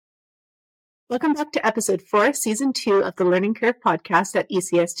Welcome back to episode 4, season 2 of the Learning Curve podcast at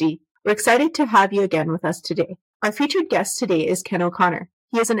ECSG. We're excited to have you again with us today. Our featured guest today is Ken O'Connor.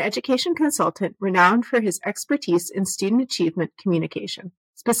 He is an education consultant renowned for his expertise in student achievement communication,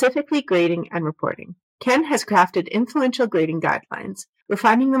 specifically grading and reporting. Ken has crafted influential grading guidelines,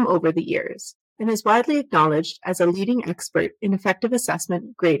 refining them over the years, and is widely acknowledged as a leading expert in effective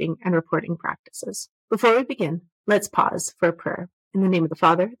assessment, grading, and reporting practices. Before we begin, let's pause for a prayer. In the name of the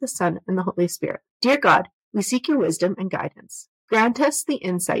Father, the Son, and the Holy Spirit. Dear God, we seek your wisdom and guidance. Grant us the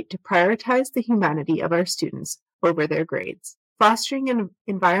insight to prioritize the humanity of our students over their grades, fostering an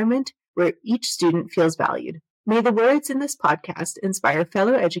environment where each student feels valued. May the words in this podcast inspire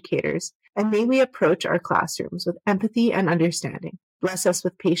fellow educators, and may we approach our classrooms with empathy and understanding. Bless us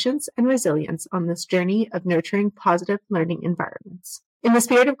with patience and resilience on this journey of nurturing positive learning environments. In the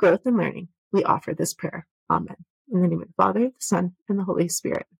spirit of growth and learning, we offer this prayer. Amen. In the name of the Father, the Son, and the Holy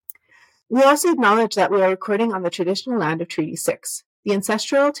Spirit. We also acknowledge that we are recording on the traditional land of Treaty 6, the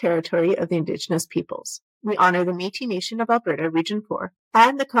ancestral territory of the Indigenous peoples. We honor the Métis Nation of Alberta, Region 4,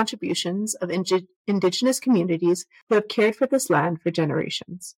 and the contributions of Indigenous communities who have cared for this land for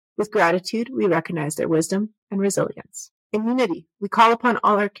generations. With gratitude, we recognize their wisdom and resilience. In unity, we call upon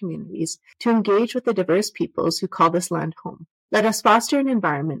all our communities to engage with the diverse peoples who call this land home. Let us foster an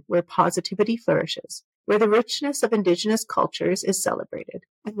environment where positivity flourishes, where the richness of Indigenous cultures is celebrated,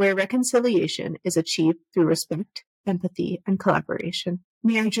 and where reconciliation is achieved through respect, empathy, and collaboration.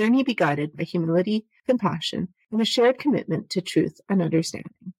 May our journey be guided by humility, compassion, and a shared commitment to truth and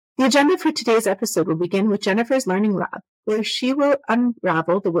understanding. The agenda for today's episode will begin with Jennifer's Learning Lab, where she will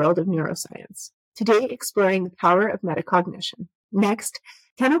unravel the world of neuroscience, today exploring the power of metacognition. Next,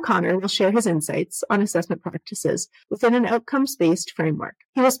 Ken O'Connor will share his insights on assessment practices within an outcomes-based framework.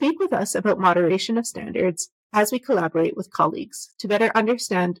 He will speak with us about moderation of standards as we collaborate with colleagues to better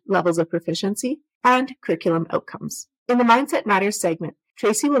understand levels of proficiency and curriculum outcomes. In the Mindset Matters segment,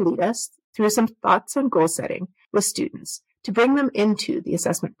 Tracy will lead us through some thoughts on goal setting with students to bring them into the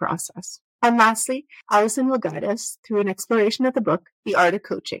assessment process. And lastly, Allison will guide us through an exploration of the book, The Art of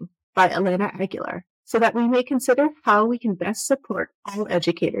Coaching by Elena Aguilar, so that we may consider how we can best support all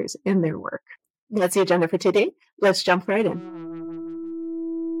educators in their work. That's the agenda for today. Let's jump right in.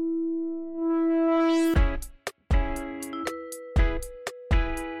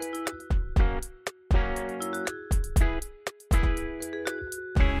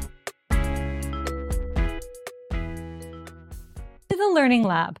 The Learning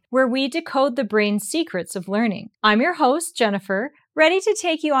Lab, where we decode the brain's secrets of learning. I'm your host, Jennifer, ready to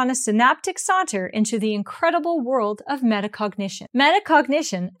take you on a synaptic saunter into the incredible world of metacognition.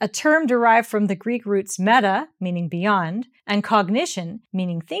 Metacognition, a term derived from the Greek roots meta, meaning beyond, and cognition,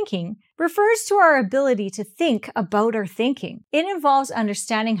 meaning thinking, refers to our ability to think about our thinking. It involves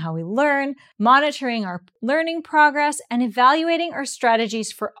understanding how we learn, monitoring our learning progress, and evaluating our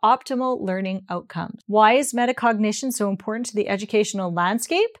strategies for optimal learning outcomes. Why is metacognition so important to the educational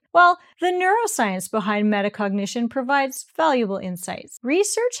landscape? Well, the neuroscience behind metacognition provides valuable insights.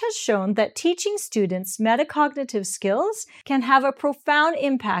 Research has shown that teaching students metacognitive skills can have a profound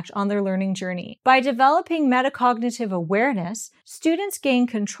impact on their learning journey. By developing metacognitive awareness, students gain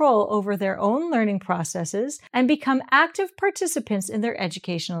control over their own learning processes and become active participants in their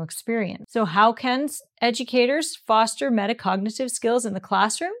educational experience. So how can educators foster metacognitive skills in the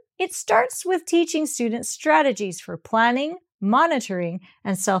classroom? It starts with teaching students strategies for planning, monitoring,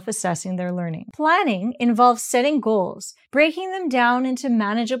 and self-assessing their learning. Planning involves setting goals, breaking them down into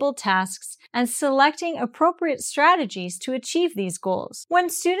manageable tasks, and selecting appropriate strategies to achieve these goals. When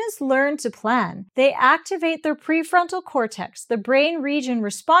students learn to plan, they activate their prefrontal cortex, the brain region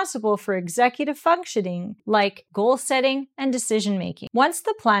responsible for executive functioning like goal setting and decision making. Once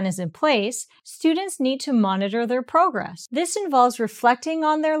the plan is in place, students need to monitor their progress. This involves reflecting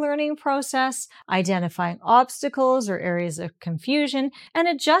on their learning process, identifying obstacles or areas of confusion, and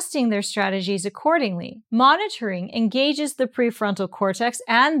adjusting their strategies accordingly. Monitoring engages the prefrontal cortex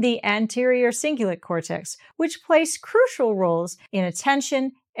and the anterior cingulate cortex, which plays crucial roles in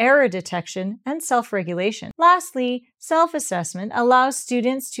attention, error detection, and self-regulation. Lastly, self-assessment allows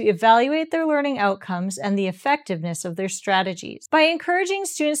students to evaluate their learning outcomes and the effectiveness of their strategies. By encouraging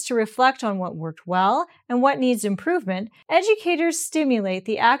students to reflect on what worked well and what needs improvement, educators stimulate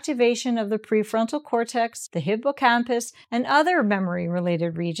the activation of the prefrontal cortex, the hippocampus, and other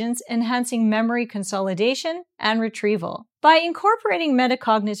memory-related regions, enhancing memory consolidation and retrieval. By incorporating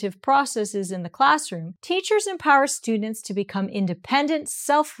metacognitive processes in the classroom, teachers empower students to become independent,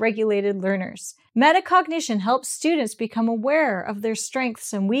 self-regulated learners. Metacognition helps students become aware of their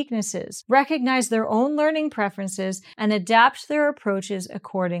strengths and weaknesses, recognize their own learning preferences, and adapt their approaches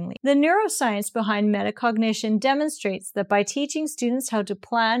accordingly. The neuroscience behind metacognition demonstrates that by teaching students how to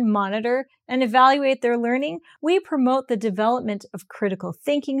plan, monitor, and evaluate their learning, we promote the development of critical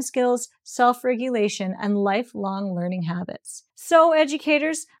thinking skills, self-regulation, and lifelong learning habits. So,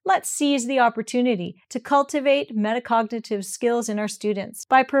 educators, let's seize the opportunity to cultivate metacognitive skills in our students.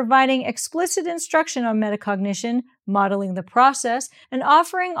 By providing explicit instruction on metacognition, modeling the process, and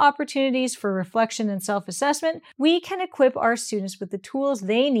offering opportunities for reflection and self-assessment, we can equip our students with the tools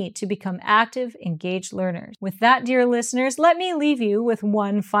they need to become active, engaged learners. With that, dear listeners, let me leave you with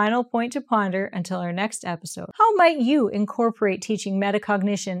one final point to ponder until our next episode. How might you incorporate teaching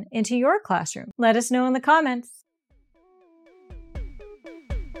metacognition into your classroom? Let us know in the comments.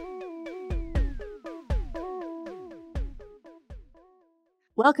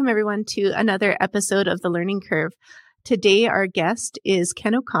 Welcome, everyone, to another episode of The Learning Curve. Today, our guest is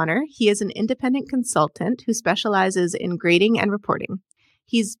Ken O'Connor. He is an independent consultant who specializes in grading and reporting.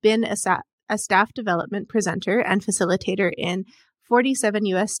 He's been a staff development presenter and facilitator in 47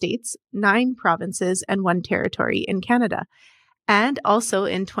 U.S. states, 9 provinces, and 1 territory in Canada, and also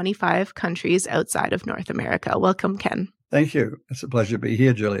in 25 countries outside of North America. Welcome, Ken. Thank you. It's a pleasure to be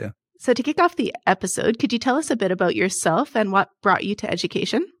here, Julia. So to kick off the episode, could you tell us a bit about yourself and what brought you to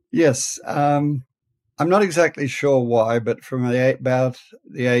education? Yes. I'm not exactly sure why, but from about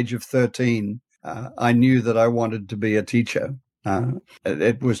the age of 13, I knew that I wanted to be a teacher.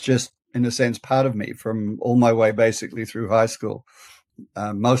 It was just, in a sense, part of me from all my way basically through high school.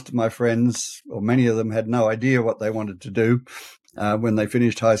 Most of my friends, or many of them, had no idea what they wanted to do when they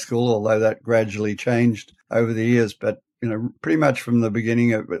finished high school, although that gradually changed over the years. But pretty much from the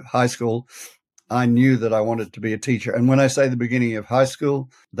beginning of high school, I knew that I wanted to be a teacher. And when I say the beginning of high school,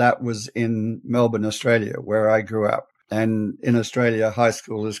 that was in Melbourne, Australia, where I grew up. And in Australia, high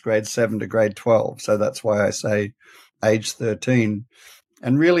school is grade 7 to grade 12. So that's why I say age 13.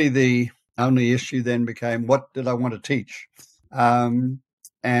 And really the only issue then became, what did I want to teach? And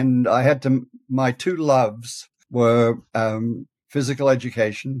I had to, my 2 loves were physical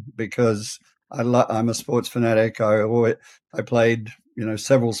education, because I'm a sports fanatic. I played,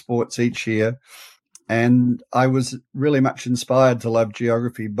 several sports each year, and I was really much inspired to love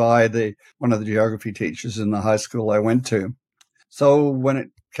geography by one of the geography teachers in the high school I went to. So when it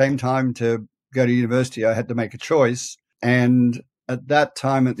came time to go to university, I had to make a choice. And at that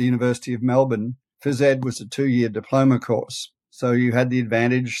time at the University of Melbourne, Phys Ed was a 2-year diploma course. So you had the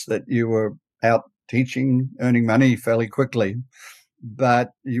advantage that you were out teaching, earning money fairly quickly,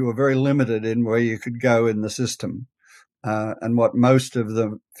 but you were very limited in where you could go in the system. And what most of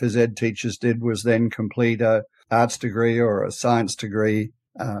the Phys Ed teachers did was then complete a arts degree or a science degree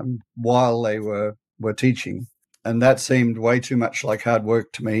while they were teaching. And that seemed way too much like hard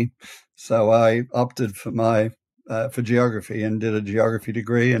work to me. So I opted for for geography and did a geography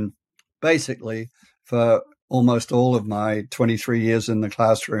degree. And basically, for almost all of my 23 years in the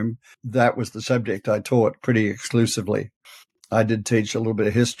classroom, that was the subject I taught pretty exclusively. I did teach a little bit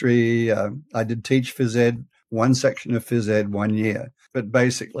of history. I did teach Phys Ed, one section of Phys Ed 1 year. But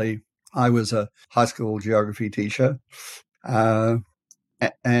basically, I was a high school geography teacher. And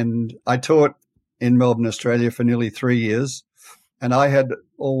I taught in Melbourne, Australia for nearly 3 years. And I had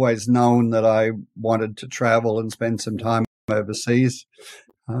always known that I wanted to travel and spend some time overseas.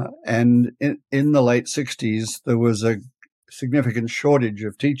 And in the late 60s, there was a significant shortage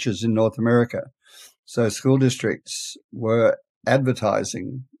of teachers in North America. So school districts were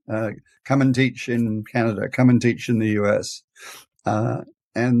advertising, come and teach in Canada, come and teach in the US.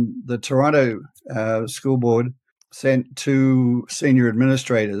 And the Toronto School Board sent 2 senior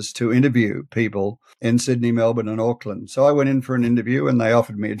administrators to interview people in Sydney, Melbourne, and Auckland. So I went in for an interview and they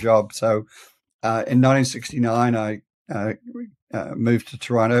offered me a job. So in 1969, I moved to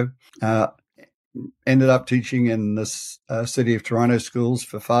Toronto, ended up teaching in the city of Toronto schools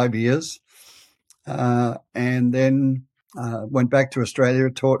for 5 years. And then went back to Australia,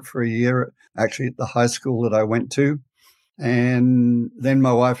 taught for a year, actually at the high school that I went to. And then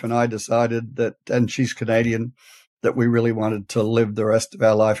my wife and I decided that, and she's Canadian, that we really wanted to live the rest of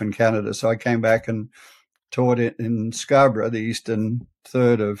our life in Canada. So I came back and taught it in Scarborough, the eastern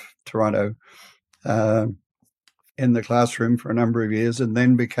third of Toronto, in the classroom for a number of years, and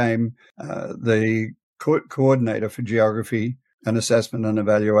then became the coordinator for geography and assessment and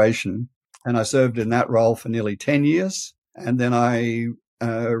evaluation. And I served in that role for nearly 10 years. And then I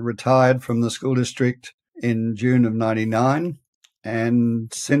retired from the school district in June of 99.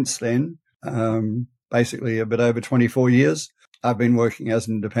 And since then, basically a bit over 24 years, I've been working as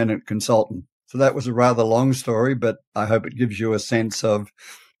an independent consultant. So that was a rather long story, but I hope it gives you a sense of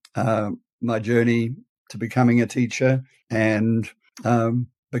my journey to becoming a teacher and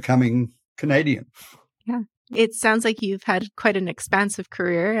becoming Canadian. Yeah. It sounds like you've had quite an expansive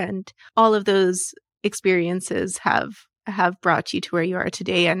career, and all of those experiences have brought you to where you are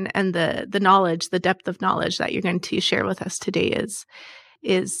today. And the knowledge, the depth of knowledge that you're going to share with us today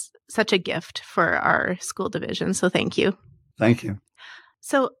is such a gift for our school division. So thank you. Thank you.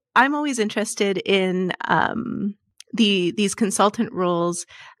 So I'm always interested in these consultant roles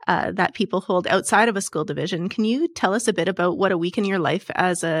that people hold outside of a school division. Can you tell us a bit about what a week in your life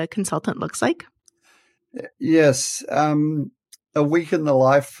as a consultant looks like? Yes. A week in the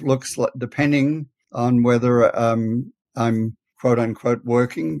life looks like, depending on whether I'm quote unquote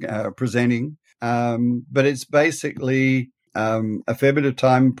working, presenting, but it's basically a fair bit of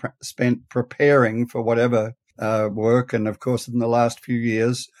time spent preparing for whatever work. And of course, in the last few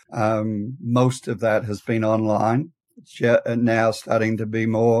years, most of that has been online. It's now starting to be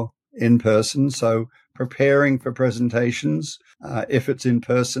more in person. So preparing for presentations, if it's in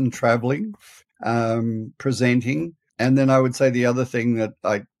person, traveling, presenting. And then I would say the other thing that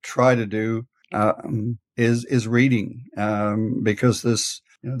I try to do is reading, because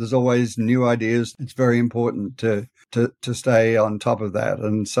there's always new ideas. It's very important to stay on top of that.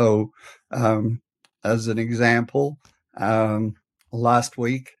 And so, as an example, last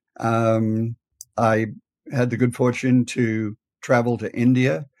week I had the good fortune to travel to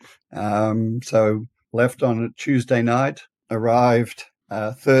India. So left on a Tuesday night, arrived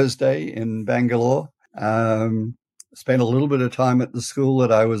Thursday in Bangalore. Spent a little bit of time at the school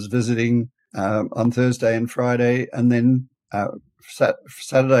that I was visiting on Thursday and Friday, and then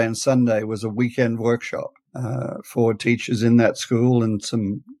Saturday and Sunday was a weekend workshop for teachers in that school, and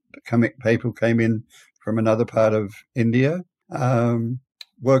some people came in from another part of India.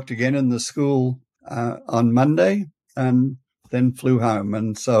 Worked again in the school on Monday, and then flew home.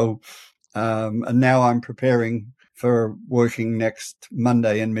 And so, and now I'm preparing for working next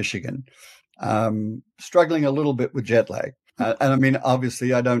Monday in Michigan. Struggling a little bit with jet lag. And I mean,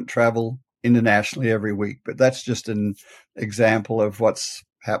 obviously I don't travel internationally every week, but that's just an example of what's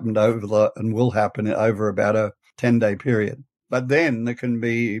happened and will happen over about a 10-day period. But then there can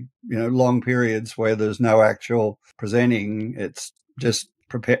be, long periods where there's no actual presenting. It's just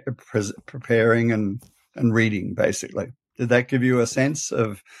preparing and reading, basically. Did that give you a sense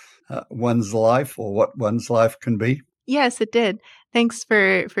of one's life, or what one's life can be? Yes, it did. Thanks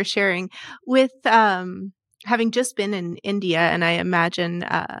for sharing. With having just been in India, and I imagine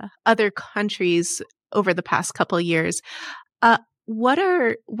other countries over the past couple of years, what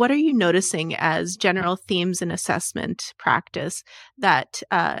are you noticing as general themes in assessment practice that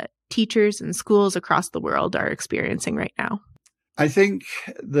teachers and schools across the world are experiencing right now? I think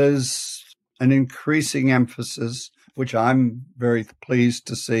there's an increasing emphasis, which I'm very pleased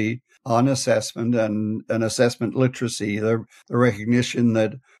to see, on assessment and assessment literacy, the recognition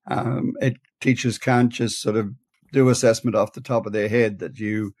that teachers can't just sort of do assessment off the top of their head, that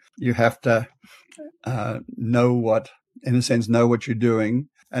you have to know what you're doing.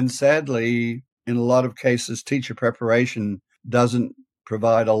 And sadly, in a lot of cases, teacher preparation doesn't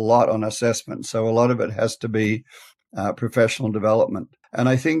provide a lot on assessment. So a lot of it has to be professional development. And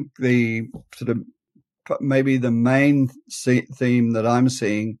I think the sort of maybe the main theme that I'm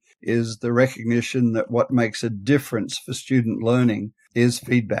seeing is the recognition that what makes a difference for student learning is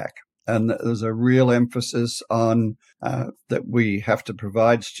feedback. And that there's a real emphasis on that we have to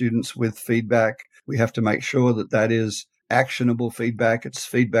provide students with feedback. We have to make sure that that is actionable feedback. It's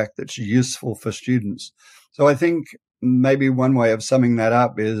feedback that's useful for students. So I think maybe one way of summing that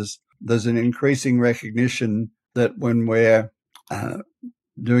up is there's an increasing recognition that when we're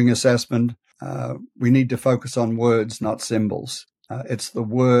doing assessment, we need to focus on words, not symbols. It's the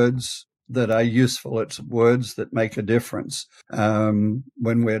words that are useful. It's words that make a difference when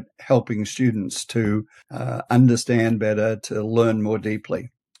we're helping students to understand better, to learn more deeply.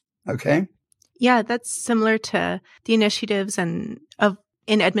 Okay? Yeah, that's similar to the initiatives in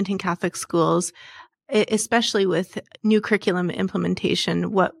Edmonton Catholic schools, especially with new curriculum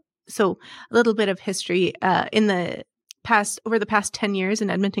implementation. So a little bit of history over the past 10 years in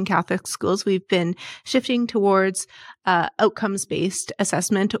Edmonton Catholic schools, we've been shifting towards outcomes-based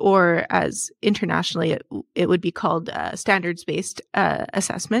assessment, or as internationally it would be called standards-based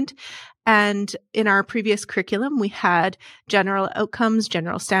assessment. And in our previous curriculum, we had general outcomes,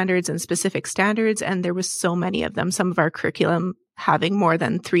 general standards, and specific standards, and there was so many of them. Some of our curriculum having more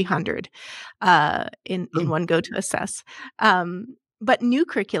than 300 in one go to assess. But new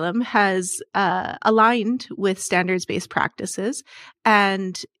curriculum has aligned with standards-based practices.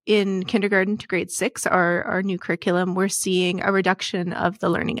 And in kindergarten to grade 6, our new curriculum, we're seeing a reduction of the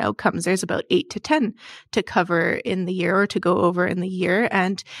learning outcomes. There's about 8 to 10 to cover in the year or to go over in the year.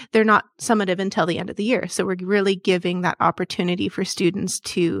 And they're not summative until the end of the year. So we're really giving that opportunity for students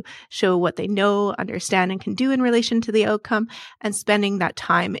to show what they know, understand, and can do in relation to the outcome, and spending that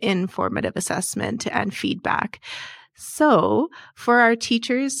time in formative assessment and feedback. So for our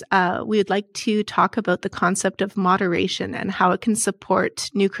teachers, we would like to talk about the concept of moderation and how it can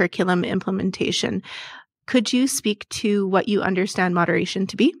support new curriculum implementation. Could you speak to what you understand moderation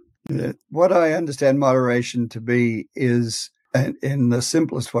to be? What I understand moderation to be is, in the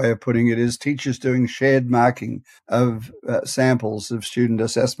simplest way of putting it, is teachers doing shared marking of samples of student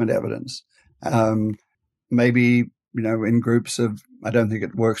assessment evidence. Maybe, in groups of, I don't think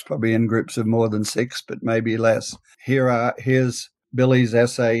it works probably in groups of more than 6, but maybe less. Here's Billy's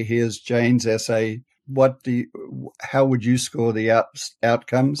essay, here's Jane's essay. How would you score the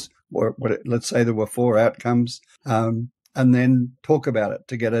outcomes? Or let's say there were 4 outcomes, and then talk about it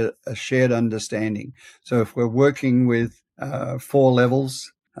to get a shared understanding. So if we're working with 4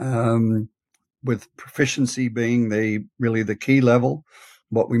 levels, with proficiency being the key level,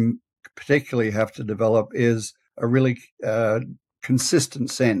 what we particularly have to develop is a really consistent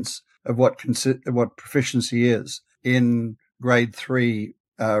sense of what proficiency is in grade 3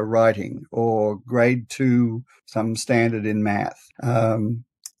 writing, or grade 2 some standard in math,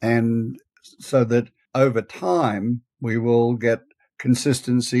 and so that over time we will get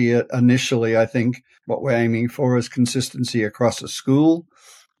consistency. Initially, I think what we're aiming for is consistency across a school,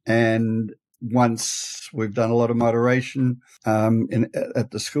 and once we've done a lot of moderation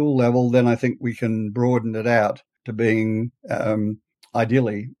at the school level, then I think we can broaden it out to being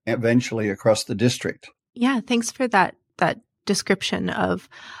ideally eventually across the district. Yeah, thanks for that description of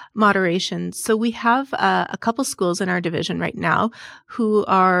moderation. So we have a couple schools in our division right now who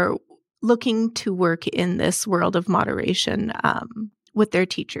are looking to work in this world of moderation with their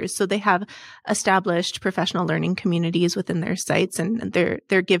teachers. So they have established professional learning communities within their sites, and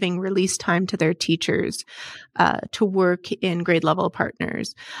they're giving release time to their teachers to work in grade level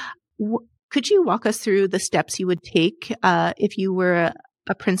partners. Could you walk us through the steps you would take if you were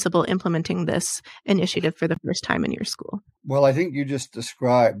a principal implementing this initiative for the first time in your school? Well, I think you just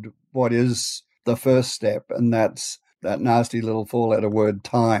described what is the first step, and that's that nasty little 4-letter word,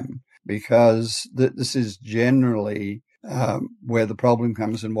 time, because this is generally where the problem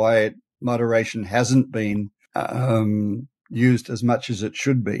comes and why moderation hasn't been used as much as it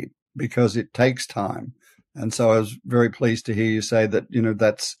should be, because it takes time. And so I was very pleased to hear you say that,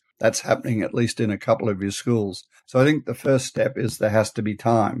 that's happening at least in a couple of your schools. So I think the first step is there has to be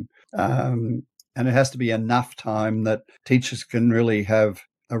time, and it has to be enough time that teachers can really have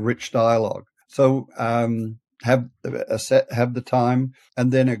a rich dialogue. So have the time,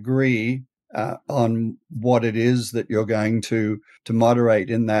 and then agree on what it is that you're going to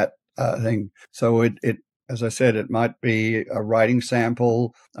moderate in that thing. So it, as I said, it might be a writing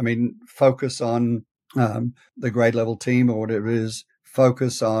sample. I mean, focus on the grade level team or whatever it is.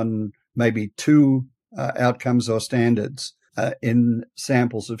 Focus on maybe 2 outcomes or standards in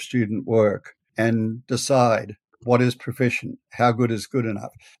samples of student work, and decide what is proficient, how good is good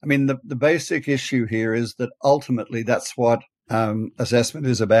enough. I mean, the basic issue here is that ultimately that's what assessment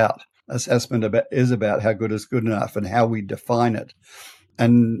is about. Assessment is about how good is good enough and how we define it.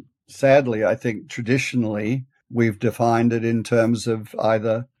 And sadly, I think traditionally we've defined it in terms of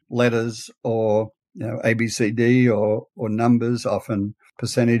either letters or ABCD or numbers, often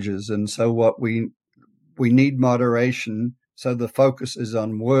percentages. And so what we need moderation, so the focus is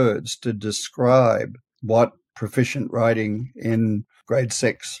on words to describe what proficient writing in grade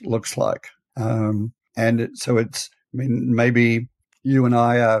 6 looks like. Maybe you and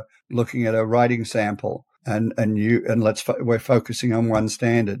I are looking at a writing sample, and we're focusing on one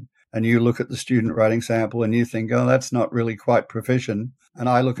standard, and you look at the student writing sample and you think, oh, that's not really quite proficient. And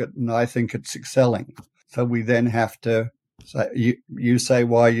I look at it and I think it's excelling. So we then have to say, you say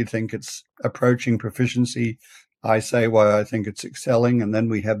why you think it's approaching proficiency. I say why I think it's excelling. And then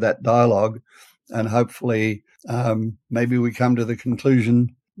we have that dialogue, and hopefully maybe we come to the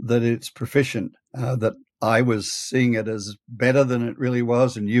conclusion that it's proficient, that I was seeing it as better than it really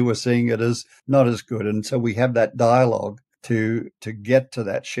was, and you were seeing it as not as good. And so we have that dialogue to get to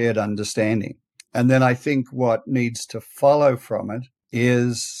that shared understanding. And then I think what needs to follow from it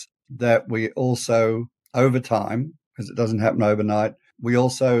is that we also, over time, because it doesn't happen overnight, we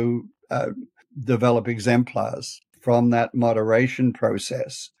also develop exemplars from that moderation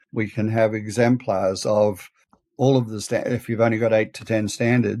process. We can have exemplars of all of the if you've only got 8 to 10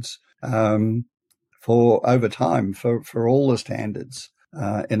 standards, for over time for all the standards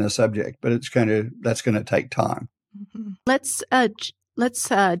in a subject, but that's going to take time. Mm-hmm. Let's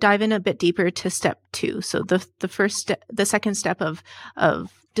dive in a bit deeper to step 2. So the second step of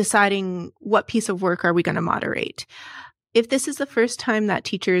deciding what piece of work are we going to moderate. If this is the first time that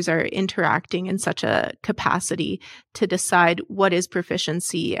teachers are interacting in such a capacity to decide what is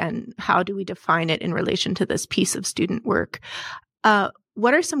proficiency and how do we define it in relation to this piece of student work,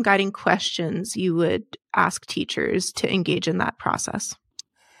 what are some guiding questions you would ask teachers to engage in that process?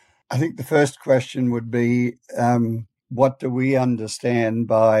 I think the first question would be, what do we understand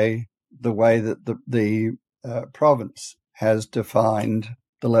by the way that the province has defined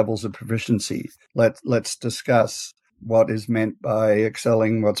the levels of proficiency? Let's discuss what is meant by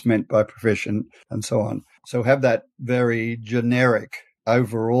excelling, what's meant by proficient, and so on. So have that very generic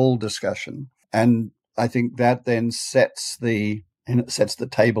overall discussion. And I think that then sets the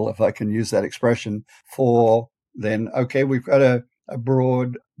table, if I can use that expression, for then, okay, we've got a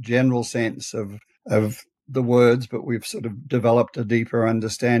broad general sense of the words, but we've sort of developed a deeper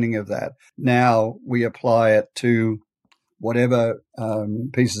understanding of that. Now we apply it to whatever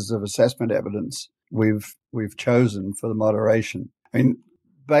pieces of assessment evidence we've chosen for the moderation. I mean,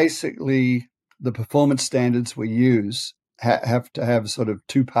 basically, the performance standards we use have to have sort of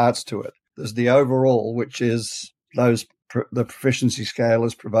 2 parts to it. There's the overall, which is the proficiency scale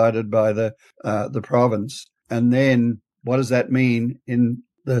is provided by the province, and then what does that mean in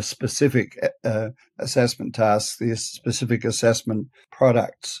the specific assessment tasks, the specific assessment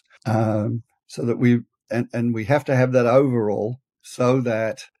products, so that we have to have that overall so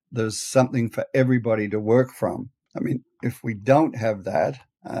that there's something for everybody to work from. I mean, if we don't have that,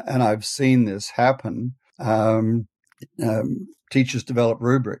 and I've seen this happen, teachers develop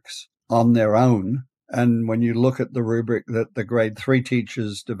rubrics on their own. And when you look at the rubric that the grade 3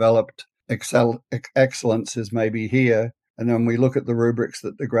 teachers developed, excellence is maybe here. And then we look at the rubrics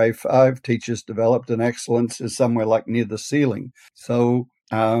that the grade 5 teachers developed, and excellence is somewhere like near the ceiling. So,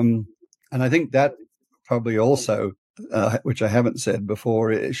 and I think that probably also, which I haven't said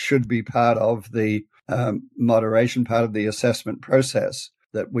before, it should be part of the moderation, part of the assessment process,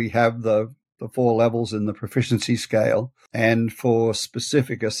 that we have the 4 levels in the proficiency scale, and for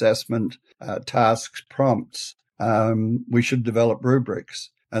specific assessment tasks, prompts, we should develop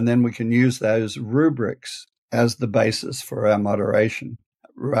rubrics, and then we can use those rubrics as the basis for our moderation,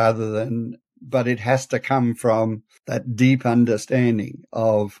 but it has to come from that deep understanding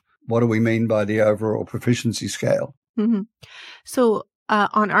of what do we mean by the overall proficiency scale. Mm-hmm. So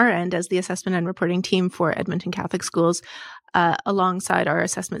on our end, as the assessment and reporting team for Edmonton Catholic Schools, alongside our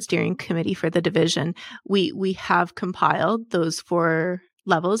assessment steering committee for the division, we have compiled those 4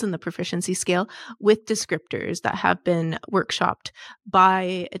 levels in the proficiency scale with descriptors that have been workshopped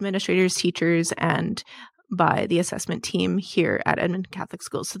by administrators, teachers, and by the assessment team here at Edmonton Catholic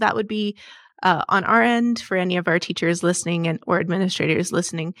Schools. So that would be on our end, for any of our teachers listening or administrators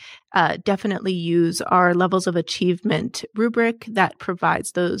listening, definitely use our levels of achievement rubric that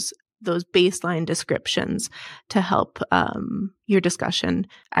provides those baseline descriptions to help your discussion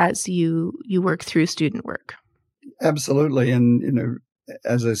as you work through student work. Absolutely. And,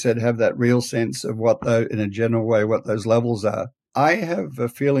 as I said, have that real sense of in a general way, what those levels are. I have a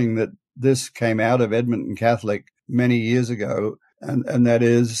feeling that this came out of Edmonton Catholic many years ago, and that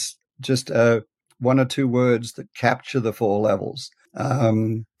is just 1 or 2 words that capture the 4 levels.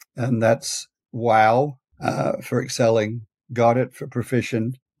 And that's wow for excelling, got it for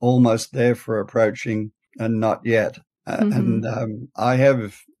proficient, almost there for approaching, and not yet. And I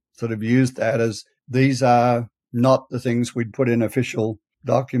have sort of used that as these are not the things we'd put in official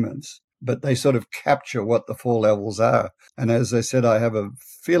documents, but they sort of capture what the 4 levels are. And as I said, I have a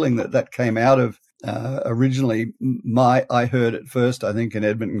feeling that came out of originally I heard it first, I think, in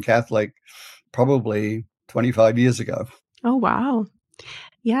Edmonton Catholic, probably 25 years ago. Oh, wow.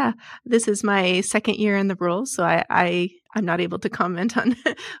 Yeah, this is my 2nd year in the role, so I'm not able to comment on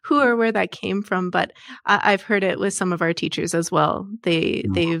who or where that came from, but I've heard it with some of our teachers as well.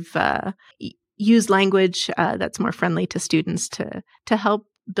 They've used language that's more friendly to students to help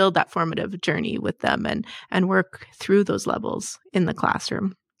build that formative journey with them and work through those levels in the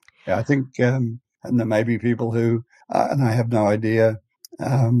classroom. Yeah, I think, and there may be people who, and I have no idea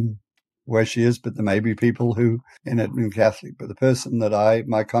where she is, but there may be people who in Edmonton Catholic, but the person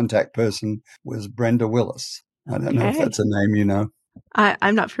my contact person was Brenda Willis. I don't know if that's a name you know.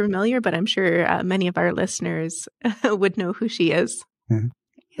 I'm not familiar, but I'm sure many of our listeners would know who she is. Mm-hmm.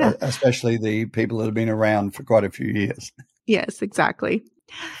 Yeah. Especially the people that have been around for quite a few years. Yes, exactly.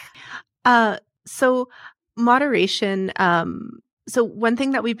 So moderation, so one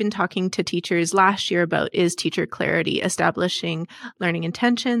thing that we've been talking to teachers last year about is teacher clarity, establishing learning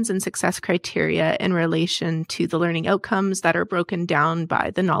intentions and success criteria in relation to the learning outcomes that are broken down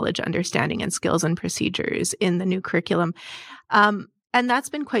by the knowledge, understanding, and skills and procedures in the new curriculum. And that's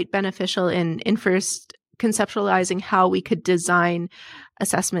been quite beneficial in first conceptualizing how we could design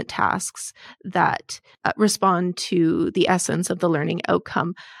assessment tasks that respond to the essence of the learning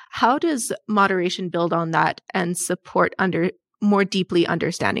outcome. How does moderation build on that and support more deeply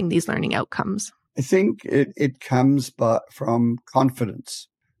understanding these learning outcomes? I think it comes from confidence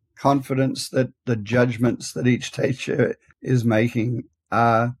that the judgments that each teacher is making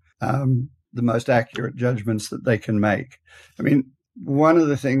are the most accurate judgments that they can make. I mean, one of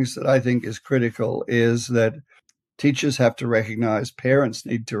the things that I think is critical is that teachers have to recognize, parents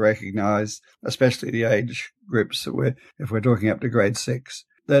need to recognize, especially the age groups that if we're talking up to grade 6,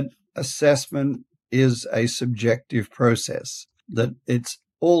 that assessment is a subjective process, that it's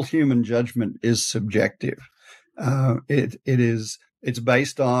all human judgment is subjective. It's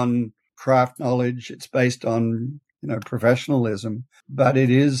based on craft knowledge, it's based on professionalism, but it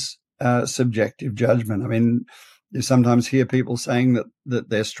is subjective judgment. I mean, you sometimes hear people saying that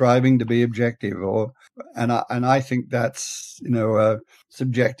they're striving to be objective, and I think that's a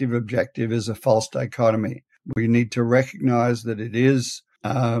subjective objective is a false dichotomy. We need to recognize that it is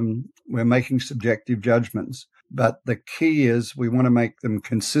we're making subjective judgments, but the key is we want to make them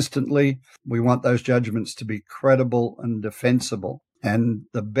consistently. We want those judgments to be credible and defensible, and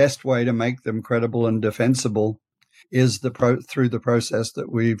the best way to make them credible and defensible is through the process that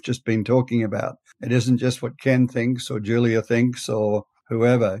we've just been talking about. It isn't just what Ken thinks or Julia thinks or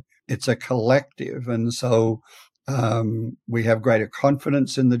whoever. It's a collective. And so we have greater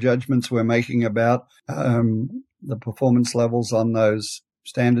confidence in the judgments we're making about the performance levels on those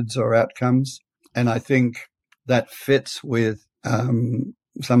standards or outcomes. And I think that fits with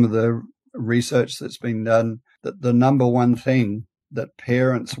some of the research that's been done, that the number one thing that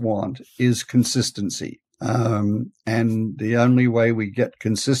parents want is consistency. And the only way we get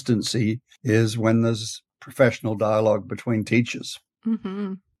consistency is when there's professional dialogue between teachers.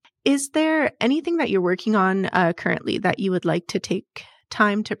 Mm-hmm. Is there anything that you're working on currently that you would like to take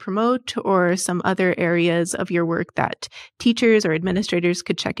time to promote, or some other areas of your work that teachers or administrators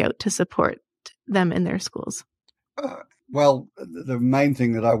could check out to support them in their schools? Well, the main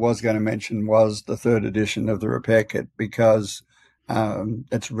thing that I was going to mention was the 3rd edition of the Repair Kit, because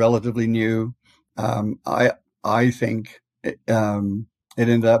it's relatively new. I think it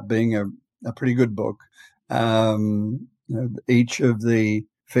ended up being a pretty good book. Each of the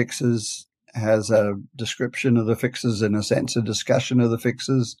fixes has a description of the fixes, in a sense, a discussion of the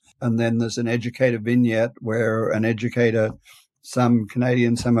fixes. And then there's an educator vignette where an educator, some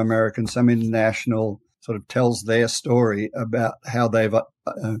Canadian, some American, some international, sort of tells their story about how they've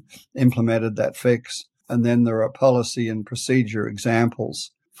implemented that fix. And then there are policy and procedure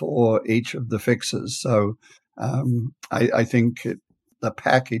examples for each of the fixes. So I think the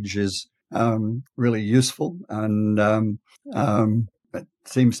package is really useful, and it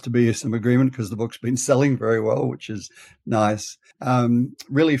seems to be some agreement because the book's been selling very well, which is nice.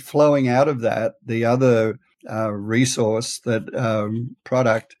 Really flowing out of that, the other resource, that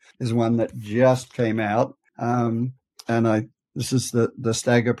product, is one that just came out, and this is the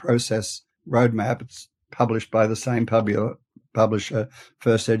Stagger Process Roadmap. It's published by the same publisher,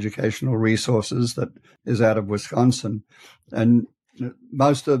 First Educational Resources, that is out of Wisconsin. And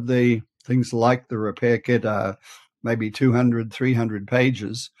most of the things like the Repair Kit are maybe 200, 300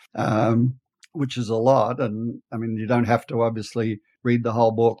 pages, which is a lot. And I mean, you don't have to obviously read the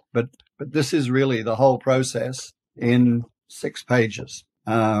whole book, but this is really the whole process in 6 pages.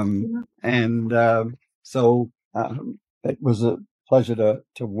 So it was a pleasure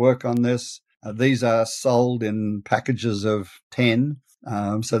to work on this. These are sold in packages of 10,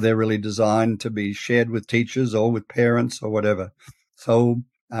 so they're really designed to be shared with teachers or with parents or whatever. So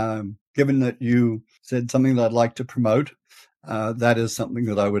given that you said something that I'd like to promote, that is something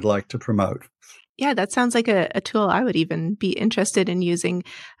that I would like to promote. Yeah, that sounds like a tool I would even be interested in using.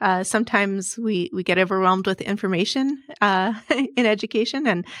 Sometimes we get overwhelmed with information in education,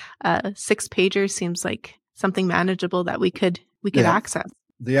 and 6-pager seems like something manageable that we could access.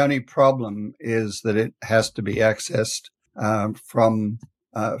 The only problem is that it has to be accessed from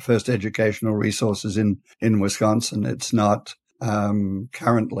First Educational Resources in Wisconsin. It's not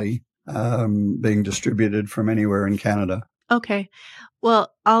currently being distributed from anywhere in Canada. Okay.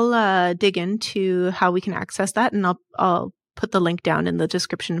 Well, I'll dig into how we can access that, and I'll put the link down in the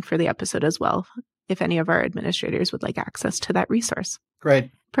description for the episode as well, if any of our administrators would like access to that resource.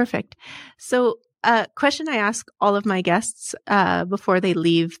 Great. Perfect. So A question I ask all of my guests before they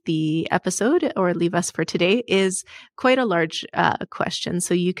leave the episode or leave us for today is quite a large question,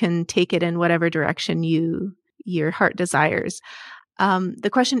 so you can take it in whatever direction your heart desires. The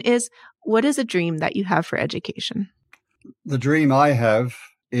question is, what is a dream that you have for education? The dream I have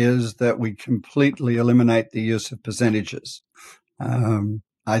is that we completely eliminate the use of percentages.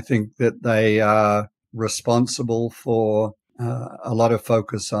 I think that they are responsible for a lot of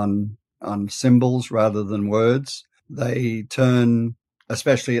focus on symbols rather than words. They turn,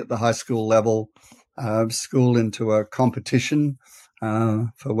 especially at the high school level, school into a competition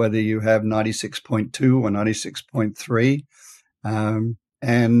for whether you have 96.2 or 96.3.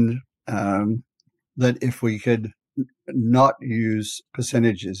 That if we could not use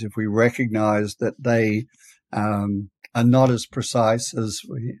percentages, if we recognize that they are not as precise as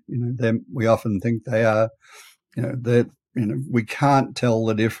we often think they are, we can't tell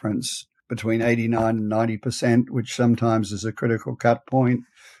the difference between 89 and 90%, which sometimes is a critical cut point.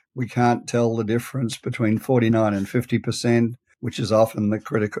 We can't tell the difference between 49 and 50%, which is often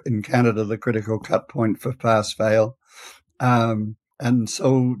in Canada, the critical cut point for pass fail. And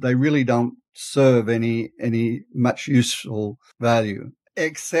so they really don't serve any much useful value,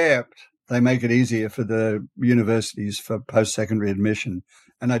 except they make it easier for the universities for post-secondary admission.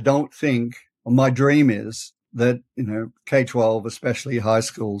 And I don't think, my dream is that, K-12, especially high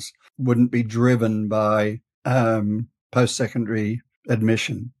schools, wouldn't be driven by post-secondary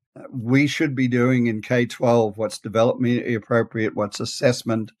admission. We should be doing in K-12 what's developmentally appropriate, what's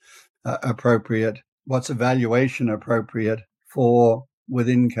assessment appropriate, what's evaluation appropriate for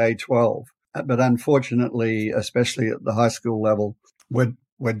within K-12. But unfortunately, especially at the high school level,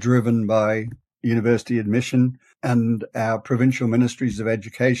 we're driven by university admission, and our provincial ministries of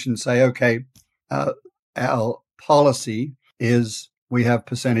education say, okay, our policy is we have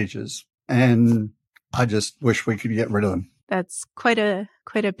percentages, and I just wish we could get rid of them. That's quite a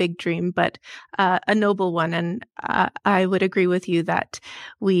big dream, but a noble one. And I would agree with you that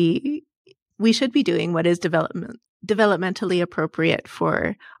we should be doing what is developmentally appropriate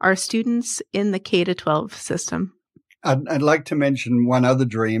for our students in the K-12 system. I'd like to mention one other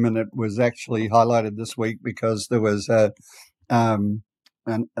dream, and it was actually highlighted this week because there was an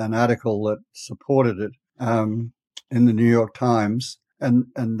article that supported it in the New York Times, and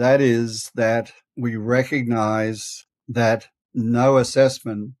that is that we recognize that no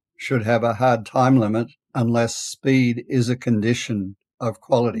assessment should have a hard time limit unless speed is a condition of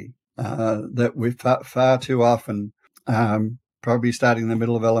quality. That we far too often, probably starting in the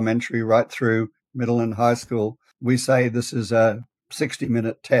middle of elementary right through middle and high school, we say this is a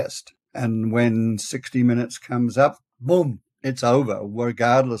 60-minute test. And when 60 minutes comes up, boom, it's over,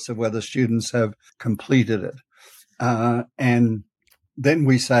 regardless of whether students have completed it. And then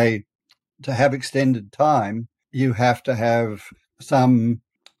we say to have extended time, you have to have some,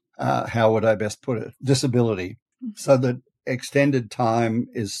 how would I best put it, disability, so that extended time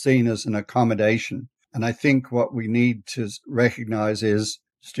is seen as an accommodation. And I think what we need to recognize is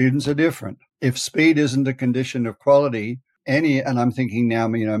students are different. If speed isn't a condition of quality, and I'm thinking now,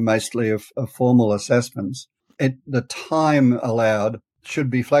 mostly of formal assessments, the time allowed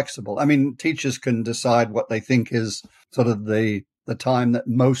should be flexible. I mean, teachers can decide what they think is sort of the time that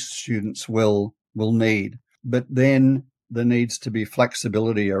most students will need. But then there needs to be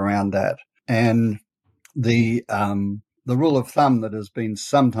flexibility around that. And the rule of thumb that has been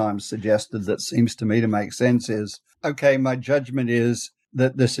sometimes suggested that seems to me to make sense is, okay, my judgment is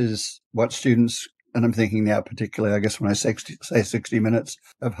that this is what students, and I'm thinking now particularly, I guess when I say 60 minutes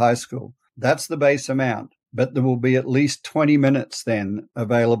of high school, that's the base amount. But there will be at least 20 minutes then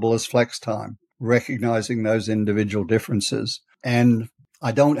available as flex time, recognizing those individual differences. And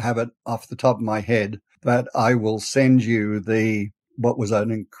I don't have it off the top of my head, but I will send you what was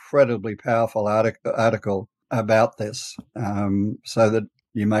an incredibly powerful article about this, so that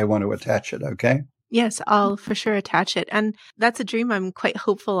you may want to attach it, okay? Yes, I'll for sure attach it. And that's a dream I'm quite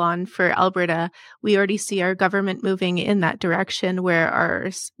hopeful on for Alberta. We already see our government moving in that direction where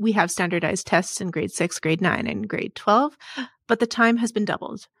we have standardized tests in grade 6, grade 9, and grade 12, but the time has been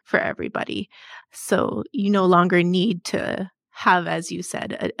doubled for everybody. So you no longer need to have, as you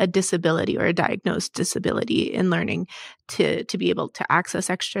said, a disability or a diagnosed disability in learning to be able to access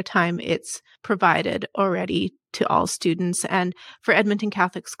extra time. It's provided already to all students. And for Edmonton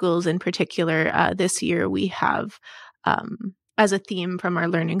Catholic Schools in particular, this year we have, as a theme from our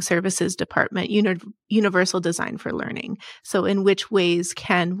Learning Services Department, universal design for learning. So in which ways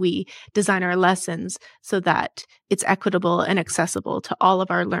can we design our lessons so that it's equitable and accessible to all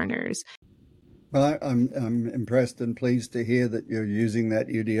of our learners? Well, I'm impressed and pleased to hear that you're using that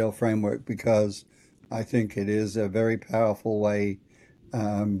UDL framework, because I think it is a very powerful way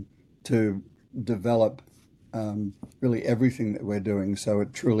to develop really everything that we're doing. So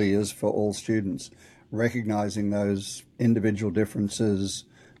it truly is for all students, recognizing those individual differences,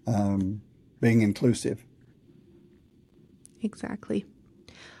 being inclusive. Exactly.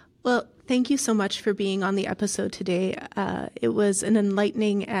 Well, thank you so much for being on the episode today. It was an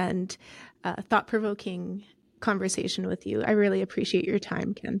enlightening and thought-provoking conversation with you. I really appreciate your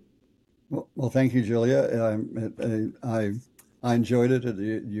time, Ken. Well, thank you, Julia. I enjoyed it.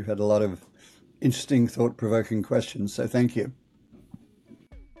 You had a lot of interesting, thought-provoking questions, so thank you.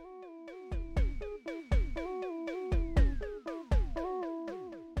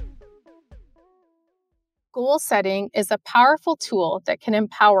 Goal setting is a powerful tool that can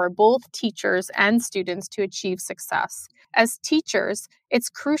empower both teachers and students to achieve success. As teachers, it's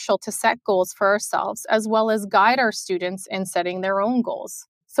crucial to set goals for ourselves as well as guide our students in setting their own goals.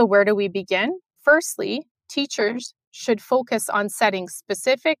 So where do we begin? Firstly, teachers should focus on setting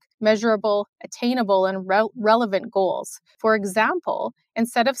specific, measurable, attainable, and relevant goals. For example,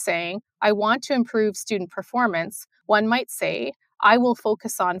 instead of saying, "I want to improve student performance," one might say, "I will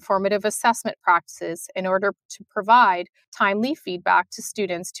focus on formative assessment practices in order to provide timely feedback to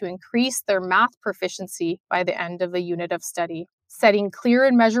students to increase their math proficiency by the end of a unit of study." Setting clear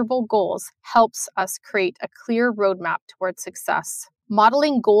and measurable goals helps us create a clear roadmap towards success.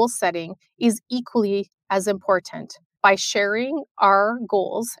 Modeling goal setting is equally as important. By sharing our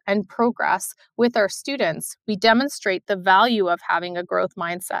goals and progress with our students, we demonstrate the value of having a growth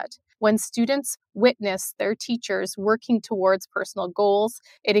mindset. When students witness their teachers working towards personal goals,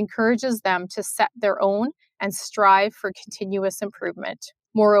 it encourages them to set their own and strive for continuous improvement.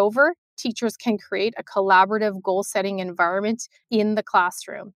 Moreover, teachers can create a collaborative goal-setting environment in the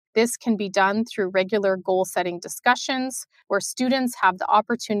classroom. This can be done through regular goal-setting discussions, where students have the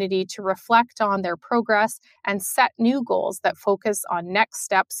opportunity to reflect on their progress and set new goals that focus on next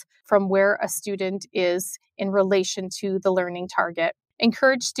steps from where a student is in relation to the learning target.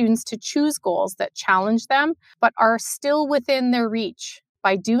 Encourage students to choose goals that challenge them, but are still within their reach.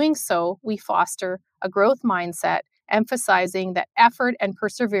 By doing so, we foster a growth mindset, emphasizing that effort and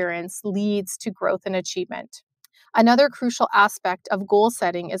perseverance leads to growth and achievement. Another crucial aspect of goal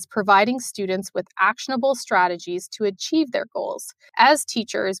setting is providing students with actionable strategies to achieve their goals. As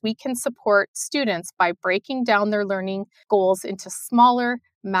teachers, we can support students by breaking down their learning goals into smaller,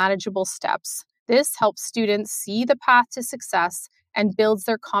 manageable steps. This helps students see the path to success and builds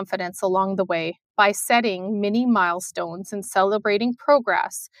their confidence along the way. By setting mini milestones and celebrating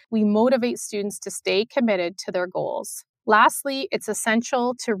progress, we motivate students to stay committed to their goals. Lastly, it's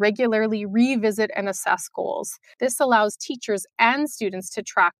essential to regularly revisit and assess goals. This allows teachers and students to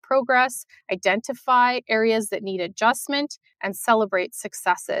track progress, identify areas that need adjustment, and celebrate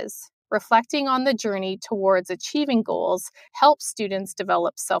successes. Reflecting on the journey towards achieving goals helps students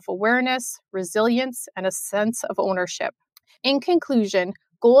develop self-awareness, resilience, and a sense of ownership. In conclusion,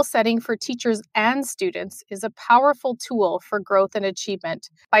 goal setting for teachers and students is a powerful tool for growth and achievement.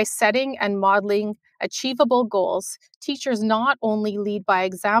 By setting and modeling achievable goals, teachers not only lead by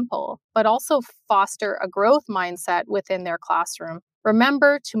example, but also foster a growth mindset within their classroom.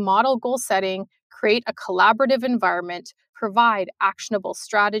 Remember to model goal setting, create a collaborative environment, provide actionable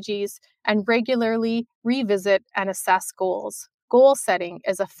strategies, and regularly revisit and assess goals. Goal setting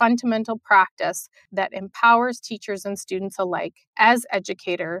is a fundamental practice that empowers teachers and students alike. As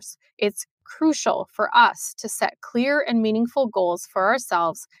educators, it's crucial for us to set clear and meaningful goals for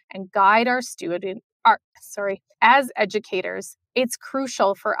ourselves and guide our As educators, it's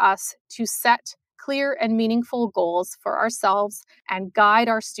crucial for us to set clear and meaningful goals for ourselves and guide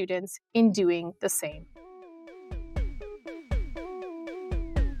our students in doing the same.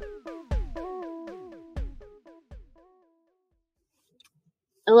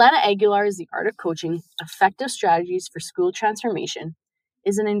 Elena Aguilar's The Art of Coaching, Effective Strategies for School Transformation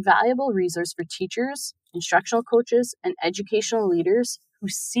is an invaluable resource for teachers, instructional coaches, and educational leaders who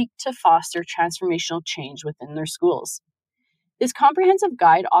seek to foster transformational change within their schools. This comprehensive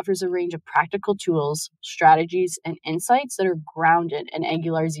guide offers a range of practical tools, strategies, and insights that are grounded in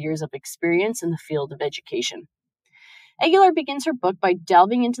Aguilar's years of experience in the field of education. Aguilar begins her book by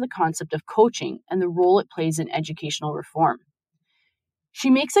delving into the concept of coaching and the role it plays in educational reform. She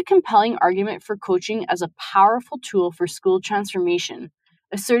makes a compelling argument for coaching as a powerful tool for school transformation,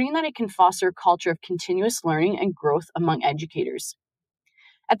 asserting that it can foster a culture of continuous learning and growth among educators.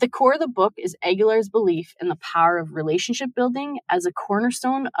 At the core of the book is Aguilar's belief in the power of relationship building as a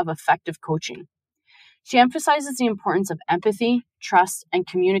cornerstone of effective coaching. She emphasizes the importance of empathy, trust, and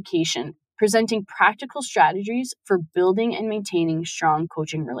communication, presenting practical strategies for building and maintaining strong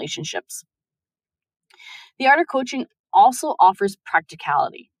coaching relationships. The Art of Coaching also offers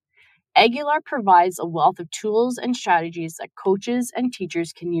practicality. Aguilar provides a wealth of tools and strategies that coaches and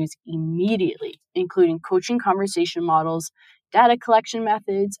teachers can use immediately, including coaching conversation models, data collection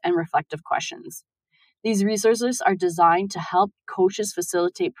methods, and reflective questions. These resources are designed to help coaches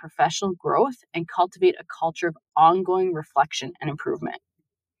facilitate professional growth and cultivate a culture of ongoing reflection and improvement.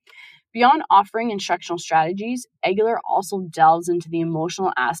 Beyond offering instructional strategies, Aguilar also delves into the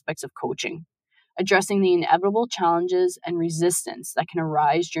emotional aspects of coaching, addressing the inevitable challenges and resistance that can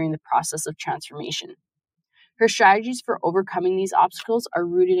arise during the process of transformation. Her strategies for overcoming these obstacles are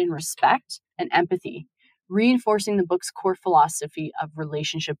rooted in respect and empathy, reinforcing the book's core philosophy of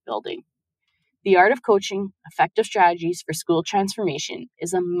relationship building. The Art of Coaching, Effective Strategies for School Transformation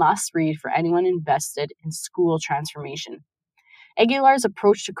is a must-read for anyone invested in school transformation. Aguilar's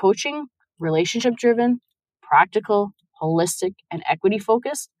approach to coaching, relationship-driven, practical, holistic, and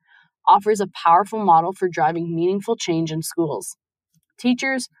equity-focused, offers a powerful model for driving meaningful change in schools.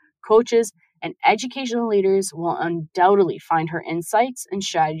 Teachers, coaches, and educational leaders will undoubtedly find her insights and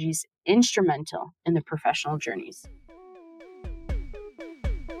strategies instrumental in their professional journeys.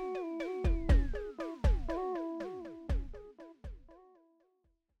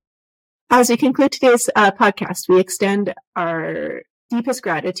 As we conclude today's podcast, we extend our deepest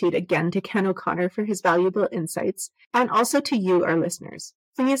gratitude again to Ken O'Connor for his valuable insights, and also to you, our listeners.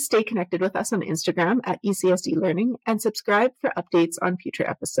 Please stay connected with us on Instagram at ECSD Learning and subscribe for updates on future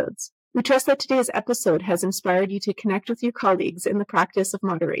episodes. We trust that today's episode has inspired you to connect with your colleagues in the practice of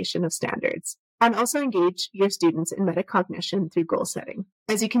moderation of standards, and also engage your students in metacognition through goal setting.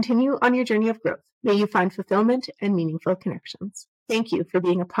 As you continue on your journey of growth, may you find fulfillment and meaningful connections. Thank you for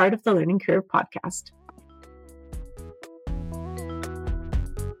being a part of the Learning Curve podcast.